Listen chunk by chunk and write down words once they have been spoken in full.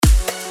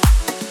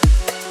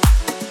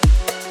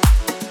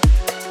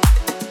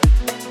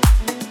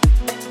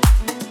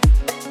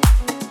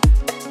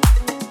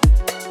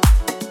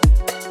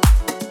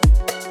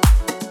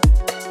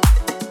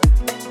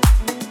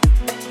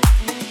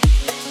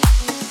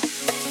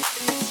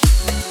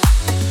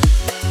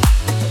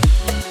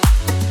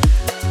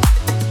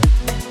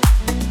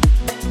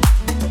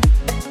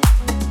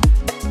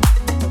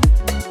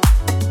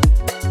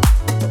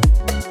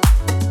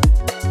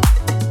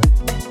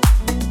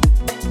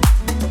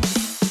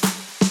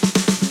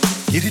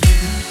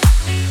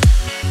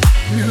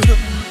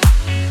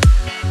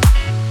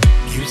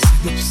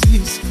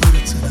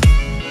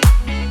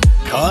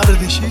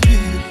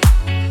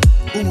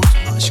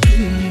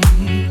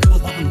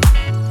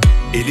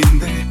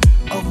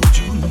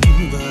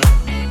avucunda.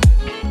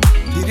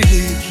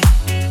 Dirilik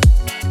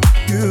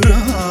yürek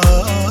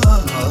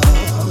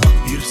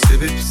bir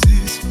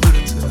sebepsiz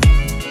fırtına.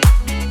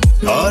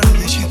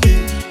 Kardeşidir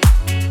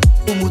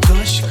umut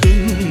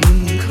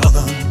aşkın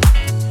kalan,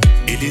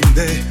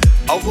 elinde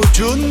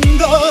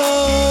avucunda.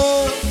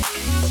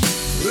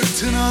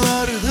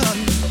 Fırtınalardan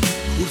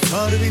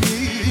kurtar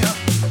beni ya,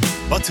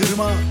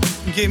 batırma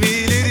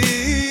gemilerimi.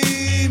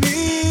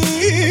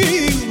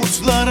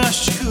 Umutlar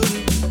aşkın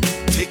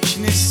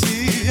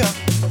teknesi ya,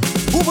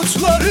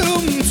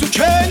 umutlarım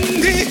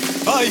tükendi.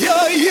 Ay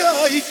ay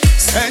ay,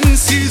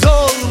 sensiz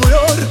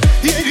olmuyor,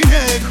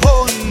 yerine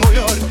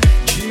konmuyor.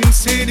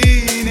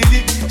 Kimsenin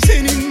eli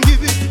senin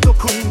gibi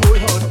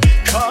dokunmuyor.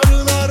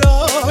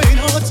 Karlara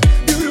inat,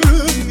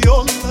 yürürüm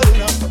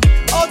yollarına.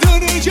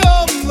 Adını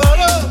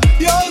camlara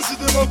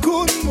yazdım,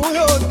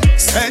 okunmuyor.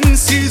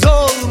 Sensiz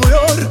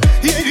olmuyor,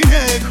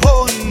 yerine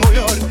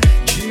konmuyor.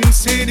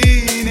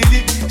 Kimsenin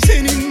eli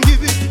senin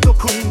gibi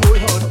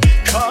dokunmuyor.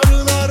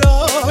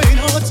 Karlara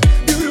inat,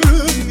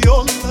 yürürüm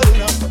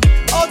yollarına.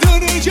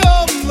 Adını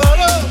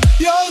camlara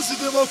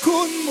yazdım,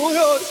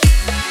 okunmuyor.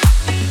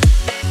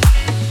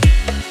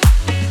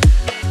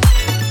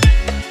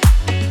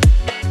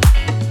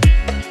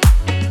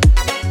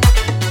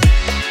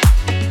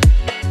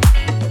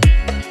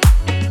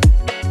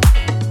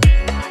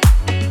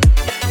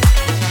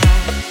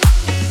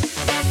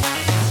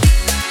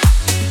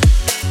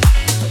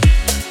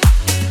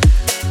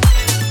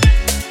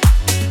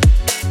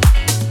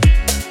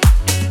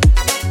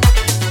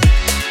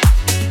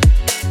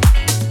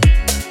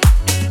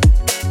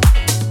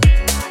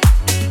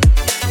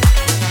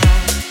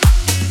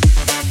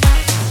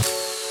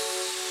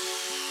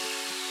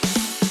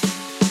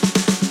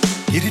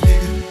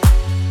 Gerilerim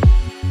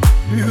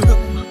yürek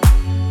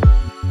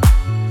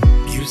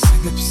bir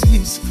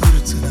sebepsiz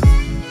fırtına.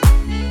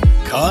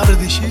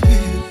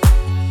 Kardeşidir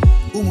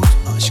umut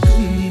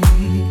aşkın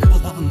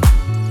kalan,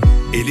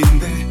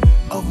 elinde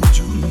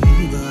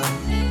avucunda.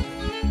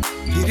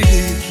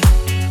 Gerilir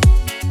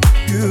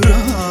yürek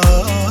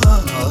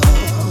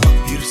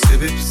bir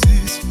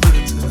sebepsiz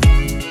fırtına.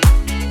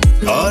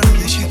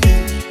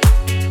 Kardeşidir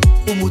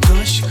umut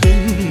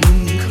aşkın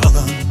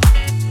kalan,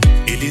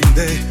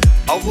 elinde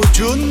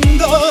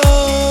avucunda.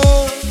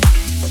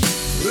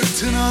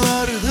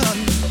 Fırtınalardan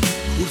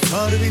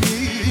kurtar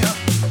beni ya,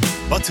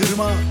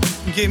 batırma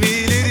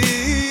gemilerimi.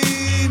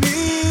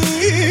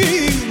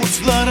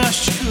 Umutlar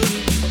aşkın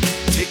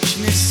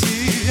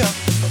teknesi ya,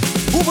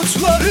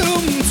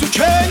 umutlarım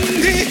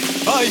tükendi.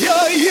 Ay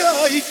ay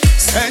ay,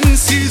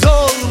 sensiz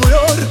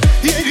olmuyor,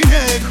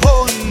 yerine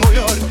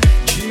konmuyor.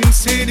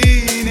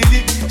 Kimsenin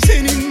eli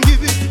senin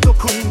gibi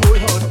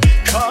dokunmuyor.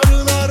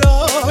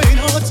 Karlara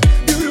inat,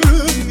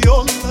 yürürüm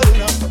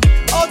yollarına.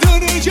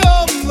 Adını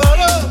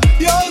camlara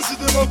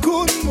yazdım,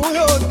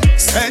 okunmuyor.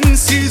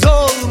 Sensiz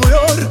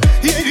olmuyor,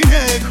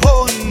 yerine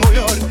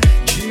konmuyor.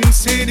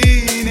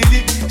 Kimsenin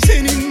eli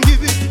senin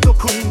gibi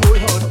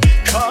dokunmuyor.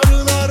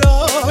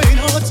 Karlara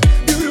inat,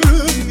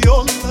 yürürüm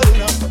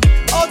yollarına.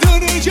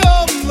 Adını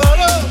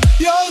camlara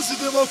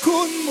yazdım,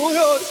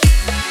 okunmuyor.